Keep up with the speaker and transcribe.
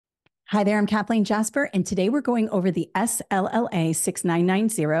Hi there, I'm Kathleen Jasper, and today we're going over the SLLA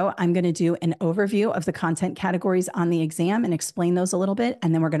 6990. I'm going to do an overview of the content categories on the exam and explain those a little bit,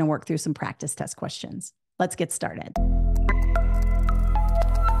 and then we're going to work through some practice test questions. Let's get started.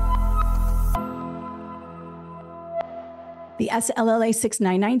 The SLLA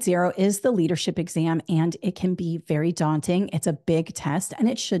 6990 is the leadership exam, and it can be very daunting. It's a big test, and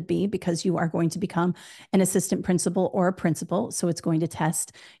it should be because you are going to become an assistant principal or a principal. So it's going to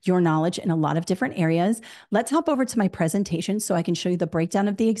test your knowledge in a lot of different areas. Let's hop over to my presentation so I can show you the breakdown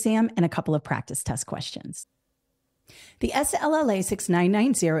of the exam and a couple of practice test questions. The SLLA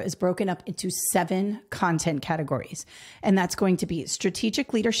 6990 is broken up into 7 content categories, and that's going to be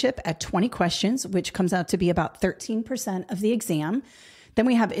strategic leadership at 20 questions, which comes out to be about 13% of the exam. Then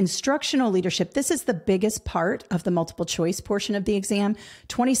we have instructional leadership. This is the biggest part of the multiple choice portion of the exam,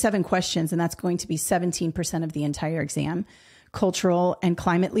 27 questions, and that's going to be 17% of the entire exam. Cultural and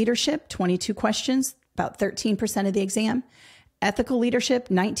climate leadership, 22 questions, about 13% of the exam. Ethical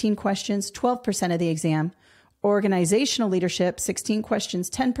leadership, 19 questions, 12% of the exam. Organizational leadership, 16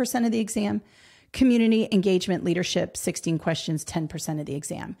 questions, 10% of the exam. Community engagement leadership, 16 questions, 10% of the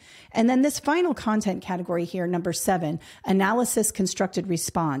exam. And then this final content category here, number 7, analysis constructed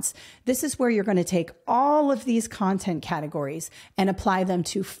response. This is where you're going to take all of these content categories and apply them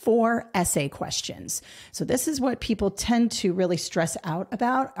to 4 essay questions. So this is what people tend to really stress out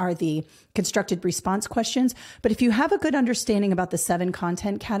about are the constructed response questions. But if you have a good understanding about the 7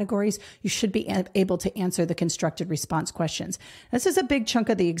 content categories, you should be able to answer the constructed response questions. This is a big chunk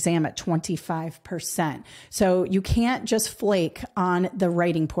of the exam at 25%. So you can't just flake on the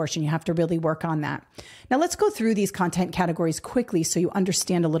writing portion. You have to really work on that. Now let's go through these content categories quickly so you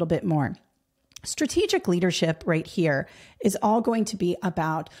understand a little bit more. Strategic leadership right here is all going to be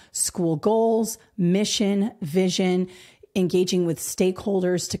about school goals, mission, vision, engaging with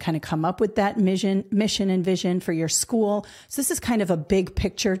stakeholders to kind of come up with that mission and vision for your school. So this is kind of a big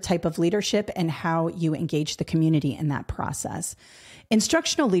picture type of leadership and how you engage the community in that process.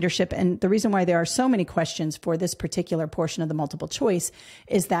 Instructional leadership, and the reason why there are so many questions for this particular portion of the multiple choice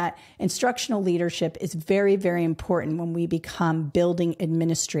is that instructional leadership is very, very important when we become building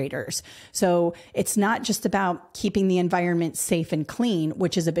administrators. So it's not just about keeping the environment safe and clean,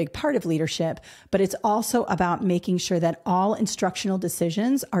 which is a big part of leadership, but it's also about making sure that all instructional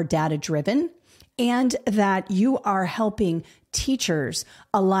decisions are data-driven and that you are helping teachers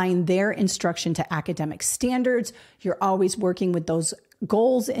align their instruction to academic standards. You're always working with those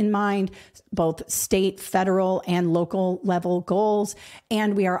goals in mind, both state, federal, and local level goals.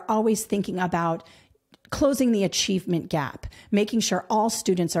 And we are always thinking about closing the achievement gap, making sure all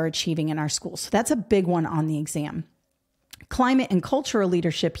students are achieving in our schools. So that's a big one on the exam. Climate and cultural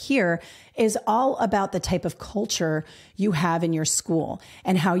leadership here is all about the type of culture you have in your school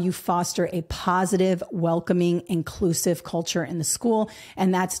and how you foster a positive, welcoming, inclusive culture in the school.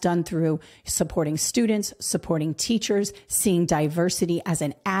 And that's done through supporting students, supporting teachers, seeing diversity as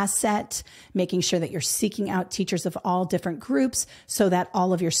an asset, making sure that you're seeking out teachers of all different groups so that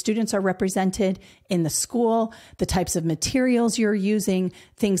all of your students are represented in the school, the types of materials you're using,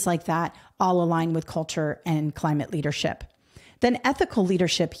 things like that, all align with culture and climate leadership. Then ethical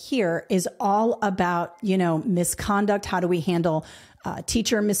leadership here is all about, misconduct. How do we handle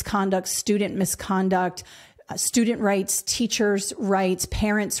teacher misconduct, student misconduct, student rights, teachers' rights,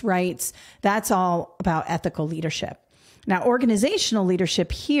 parents' rights? That's all about ethical leadership. Now, organizational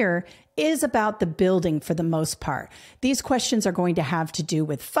leadership here is about the building for the most part. These questions are going to have to do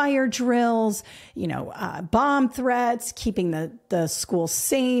with fire drills, bomb threats, keeping the school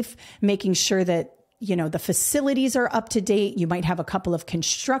safe, making sure that the facilities are up to date. You might have a couple of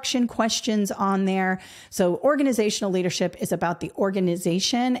construction questions on there. So organizational leadership is about the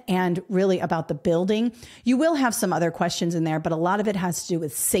organization and really about the building. You will have some other questions in there, but a lot of it has to do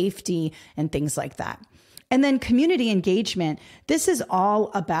with safety and things like that. And then community engagement. This is all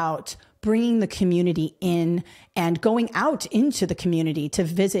about bringing the community in and going out into the community to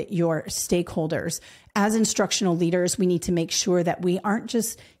visit your stakeholders. As instructional leaders, we need to make sure that we aren't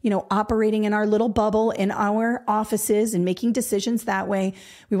just, operating in our little bubble in our offices and making decisions that way.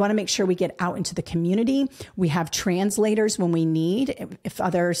 We want to make sure we get out into the community. We have translators when we need, if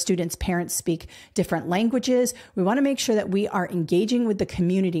other students' parents speak different languages. We want to make sure that we are engaging with the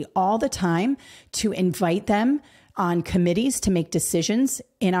community all the time to invite them on committees to make decisions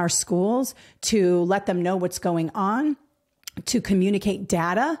in our schools, to let them know what's going on, to communicate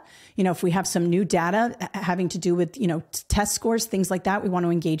data. If we have some new data having to do with, test scores, things like that, we want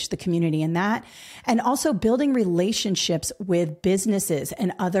to engage the community in that. And also building relationships with businesses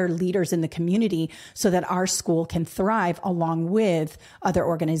and other leaders in the community so that our school can thrive along with other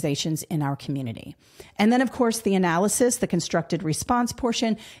organizations in our community. And then, of course, the analysis, the constructed response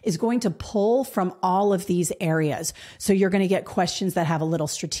portion is going to pull from all of these areas. So you're going to get questions that have a little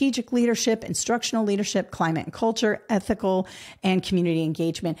strategic leadership, instructional leadership, climate and culture, ethical, and community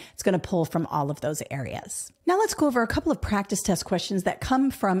engagement. It's going to pull from all of those areas. Now let's go over a couple of practice test questions that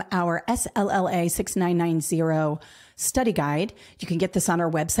come from our SLLA 6990 study guide. You can get this on our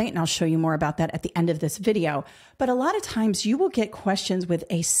website, and I'll show you more about that at the end of this video. But a lot of times you will get questions with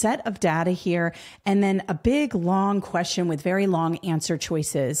a set of data here and then a big, long question with very long answer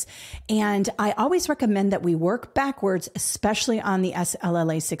choices. And I always recommend that we work backwards, especially on the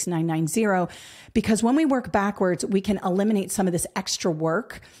SLLA 6990, because when we work backwards, we can eliminate some of this extra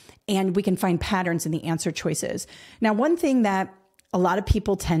work and we can find patterns in the answer choices. Now, one thing that a lot of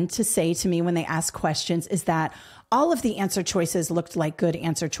people tend to say to me when they ask questions is that all of the answer choices looked like good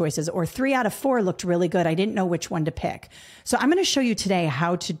answer choices, or 3 out of 4 looked really good. I didn't know which one to pick. So I'm going to show you today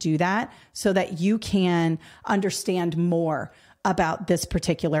how to do that so that you can understand more about this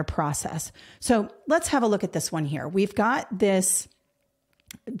particular process. So let's have a look at this one here. We've got this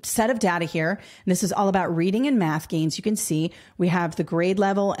set of data here. And this is all about reading and math gains. You can see we have the grade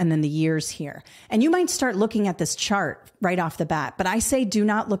level and then the years here. And you might start looking at this chart right off the bat, but I say do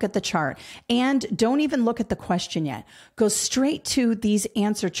not look at the chart and don't even look at the question yet. Go straight to these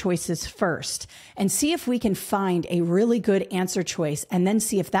answer choices first and see if we can find a really good answer choice and then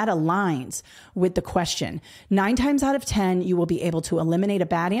see if that aligns with the question. 9 times out of 10, you will be able to eliminate a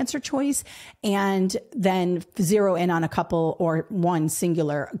bad answer choice and then zero in on a couple or one singular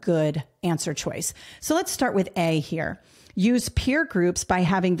good answer choice. So let's start with A here. Use peer groups by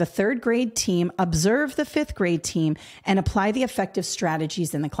having the 3rd grade team observe the 5th grade team and apply the effective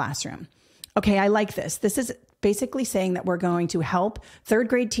strategies in the classroom. Okay, I like this. This is basically saying that we're going to help 3rd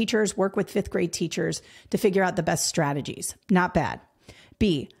grade teachers work with 5th grade teachers to figure out the best strategies. Not bad.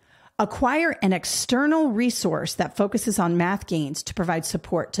 B, acquire an external resource that focuses on math gains to provide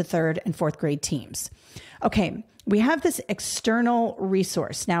support to 3rd and 4th grade teams. Okay, we have this external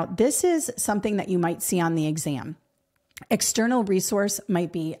resource. Now, this is something that you might see on the exam. External resource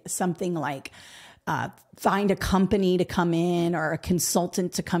might be something like find a company to come in or a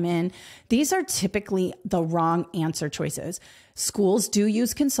consultant to come in. These are typically the wrong answer choices. Schools do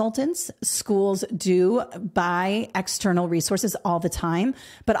use consultants. Schools do buy external resources all the time.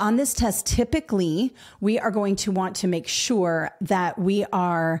 But on this test, typically, we are going to want to make sure that we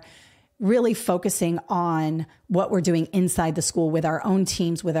are really focusing on what we're doing inside the school with our own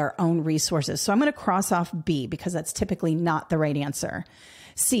teams, with our own resources. So I'm going to cross off B because that's typically not the right answer.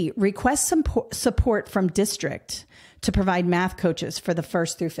 C, request some support from district to provide math coaches for the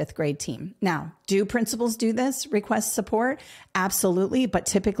 1st through 5th grade team. Now, do principals do this, request support? Absolutely. But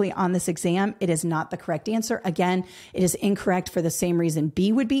typically on this exam, it is not the correct answer. Again, it is incorrect for the same reason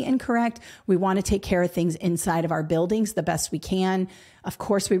B would be incorrect. We want to take care of things inside of our buildings the best we can. Of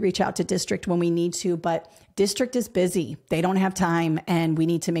course, we reach out to district when we need to, but district is busy. They don't have time, and we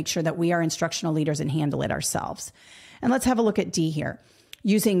need to make sure that we are instructional leaders and handle it ourselves. And let's have a look at D here.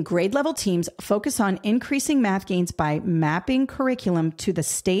 Using grade level teams, focus on increasing math gains by mapping curriculum to the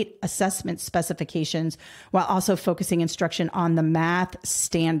state assessment specifications while also focusing instruction on the math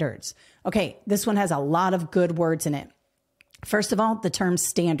standards. Okay, this one has a lot of good words in it. First of all, the term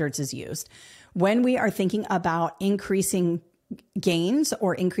standards is used. When we are thinking about increasing gains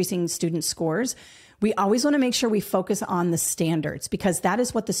or increasing student scores, we always want to make sure we focus on the standards because that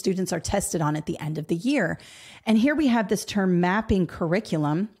is what the students are tested on at the end of the year. And here we have this term mapping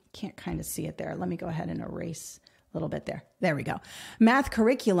curriculum. Can't kind of see it there. Let me go ahead and erase a little bit there. There we go. Math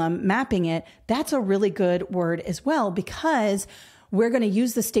curriculum, mapping it. That's a really good word as well because we're going to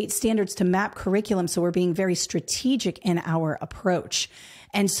use the state standards to map curriculum. So we're being very strategic in our approach.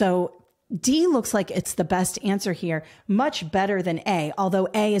 And so D looks like it's the best answer here, much better than A, although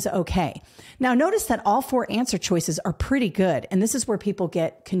A is okay. Now, notice that all 4 answer choices are pretty good, and this is where people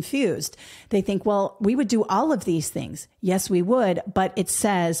get confused. They think, well, we would do all of these things. Yes, we would, but it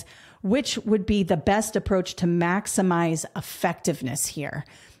says which would be the best approach to maximize effectiveness here.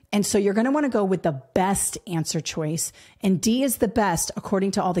 And so you're going to want to go with the best answer choice. And D is the best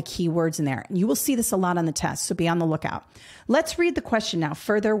according to all the keywords in there. And you will see this a lot on the test, so be on the lookout. Let's read the question now,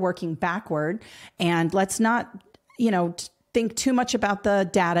 further working backward. And let's not, think too much about the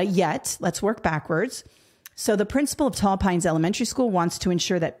data yet. Let's work backwards. So the principal of Tall Pines Elementary School wants to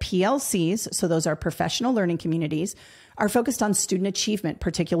ensure that PLCs, so those are professional learning communities, are focused on student achievement,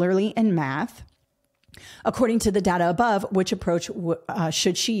 particularly in math. According to the data above, which approach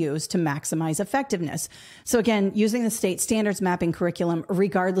should she use to maximize effectiveness? So again, using the state standards mapping curriculum,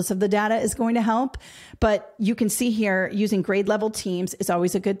 regardless of the data, is going to help. But you can see here, using grade level teams is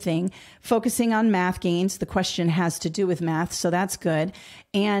always a good thing. Focusing on math gains, the question has to do with math, so that's good.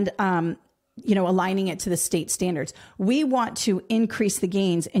 And aligning it to the state standards. We want to increase the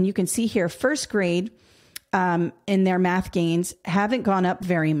gains. And you can see here, first grade in their math gains haven't gone up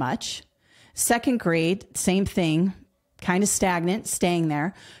very much. Second grade, same thing, kind of stagnant, staying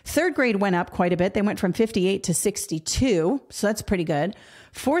there. Third grade went up quite a bit. They went from 58 to 62. So that's pretty good.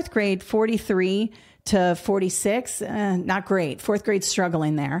 Fourth grade, 43 to 46. Not great. Fourth grade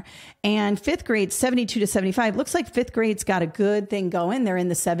struggling there. And fifth grade, 72 to 75. Looks like fifth grade's got a good thing going. They're in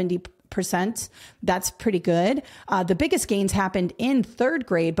the 70%. That's pretty good. The biggest gains happened in third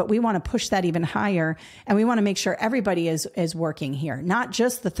grade, but we want to push that even higher. And we want to make sure everybody is working here, not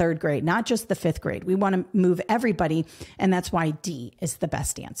just the third grade, not just the fifth grade. We want to move everybody. And that's why D is the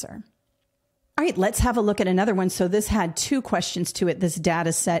best answer. All right, let's have a look at another one. So this had two questions to it, this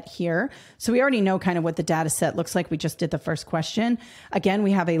data set here. So we already know kind of what the data set looks like. We just did the first question. Again,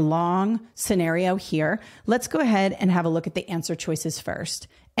 we have a long scenario here. Let's go ahead and have a look at the answer choices first.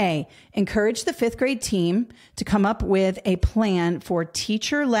 A, encourage the fifth grade team to come up with a plan for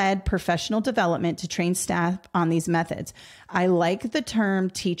teacher-led professional development to train staff on these methods. I like the term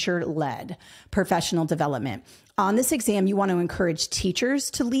teacher-led professional development. On this exam, you want to encourage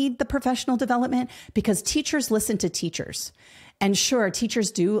teachers to lead the professional development because teachers listen to teachers. And sure,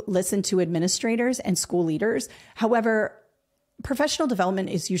 teachers do listen to administrators and school leaders. However, professional development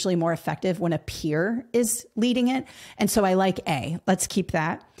is usually more effective when a peer is leading it. And so I like A. Let's keep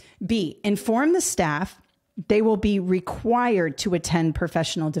that. B, inform the staff they will be required to attend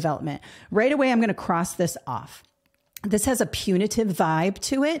professional development. Right away, I'm going to cross this off. This has a punitive vibe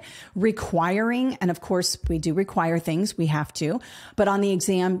to it, requiring, and of course we do require things, we have to, but on the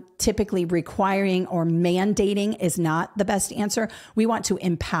exam, typically requiring or mandating is not the best answer. We want to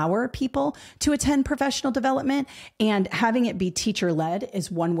empower people to attend professional development, and having it be teacher-led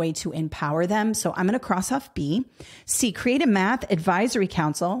is one way to empower them. So I'm going to cross off B. C, create a math advisory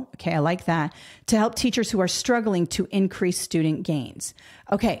council. Okay, I like that, to help teachers who are struggling to increase student gains.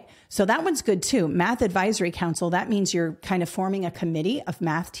 Okay, so that one's good too. Math Advisory Council, that means you're kind of forming a committee of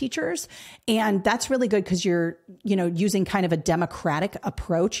math teachers. And that's really good because you're, using kind of a democratic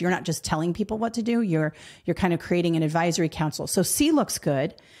approach. You're not just telling people what to do. You're kind of creating an advisory council. So C looks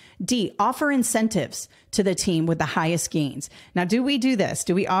good. D, offer incentives to the team with the highest gains. Now, do we do this?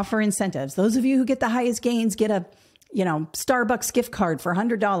 Do we offer incentives? Those of you who get the highest gains get a Starbucks gift card for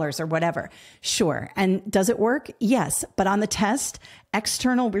 $100 or whatever. Sure. And does it work? Yes. But on the test,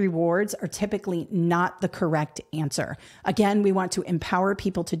 external rewards are typically not the correct answer. Again, we want to empower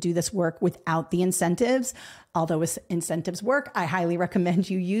people to do this work without the incentives. Although incentives work, I highly recommend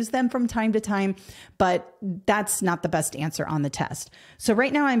you use them from time to time, but that's not the best answer on the test. So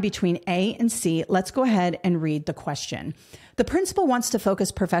right now I'm between A and C. Let's go ahead and read the question. The principal wants to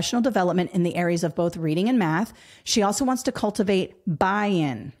focus professional development in the areas of both reading and math. She also wants to cultivate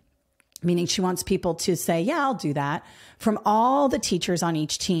buy-in, meaning she wants people to say, yeah, I'll do that, from all the teachers on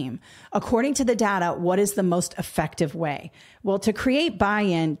each team. According to the data, what is the most effective way? Well, to create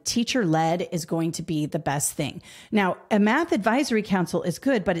buy-in, teacher-led is going to be the best thing. Now, a math advisory council is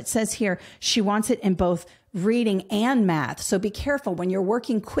good, but it says here she wants it in both reading and math. So be careful. When you're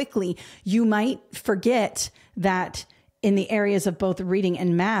working quickly, you might forget that in the areas of both reading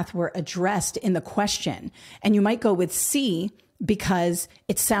and math were addressed in the question. And you might go with C because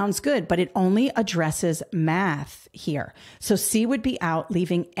it sounds good, but it only addresses math here. So C would be out,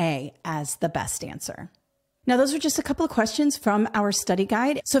 leaving A as the best answer. Now, those are just a couple of questions from our study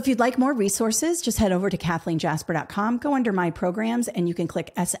guide. So if you'd like more resources, just head over to KathleenJasper.com, go under My Programs, and you can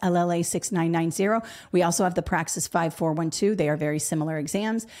click SLLA 6990. We also have the Praxis 5412. They are very similar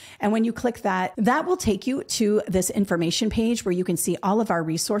exams. And when you click that, that will take you to this information page where you can see all of our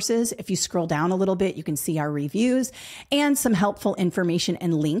resources. If you scroll down a little bit, you can see our reviews and some helpful information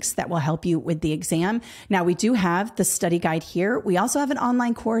and links that will help you with the exam. Now, we do have the study guide here. We also have an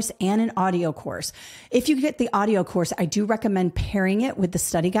online course and an audio course. If you get the audio course, I do recommend pairing it with the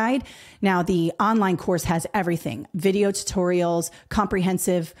study guide. Now, the online course has everything: video tutorials,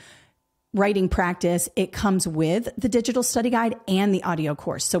 comprehensive writing practice. It comes with the digital study guide and the audio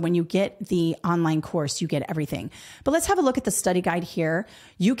course. So when you get the online course, you get everything. But let's have a look at the study guide here.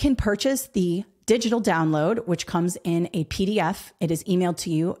 You can purchase the digital download, which comes in a PDF. It is emailed to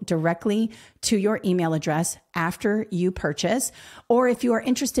you directly to your email address after you purchase. Or if you are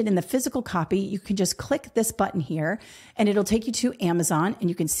interested in the physical copy, you can just click this button here and it'll take you to Amazon. And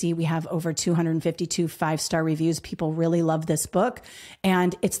you can see we have over 252 5-star reviews. People really love this book,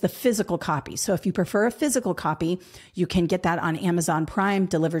 and it's the physical copy. So if you prefer a physical copy, you can get that on Amazon Prime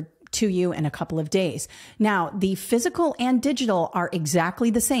delivered to you in a couple of days. Now, the physical and digital are exactly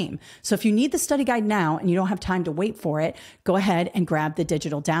the same. So if you need the study guide now and you don't have time to wait for it, go ahead and grab the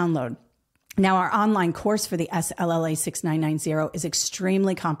digital download. Now, our online course for the SLLA 6990 is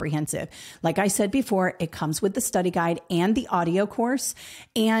extremely comprehensive. Like I said before, it comes with the study guide and the audio course,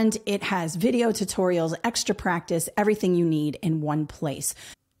 and it has video tutorials, extra practice, everything you need in one place.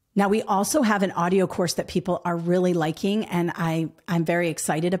 Now, we also have an audio course that people are really liking, and I'm very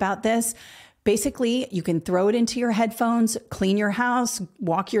excited about this. Basically, you can throw it into your headphones, clean your house,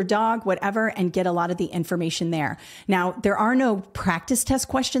 walk your dog, whatever, and get a lot of the information there. Now, there are no practice test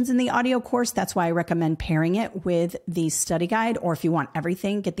questions in the audio course. That's why I recommend pairing it with the study guide, or if you want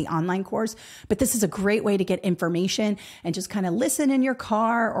everything, get the online course. But this is a great way to get information and just kind of listen in your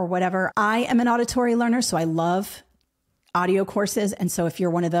car or whatever. I am an auditory learner, so I love audio courses. And so if you're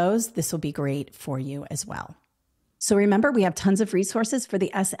one of those, this will be great for you as well. So remember, we have tons of resources for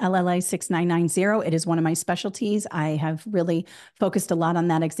the SLLA 6990. It is one of my specialties. I have really focused a lot on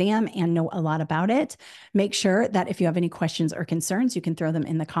that exam and know a lot about it. Make sure that if you have any questions or concerns, you can throw them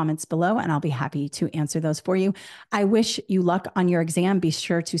in the comments below, and I'll be happy to answer those for you. I wish you luck on your exam. Be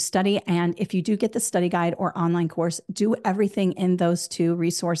sure to study. And if you do get the study guide or online course, do everything in those two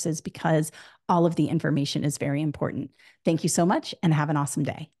resources because all of the information is very important. Thank you so much and have an awesome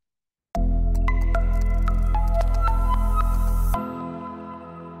day.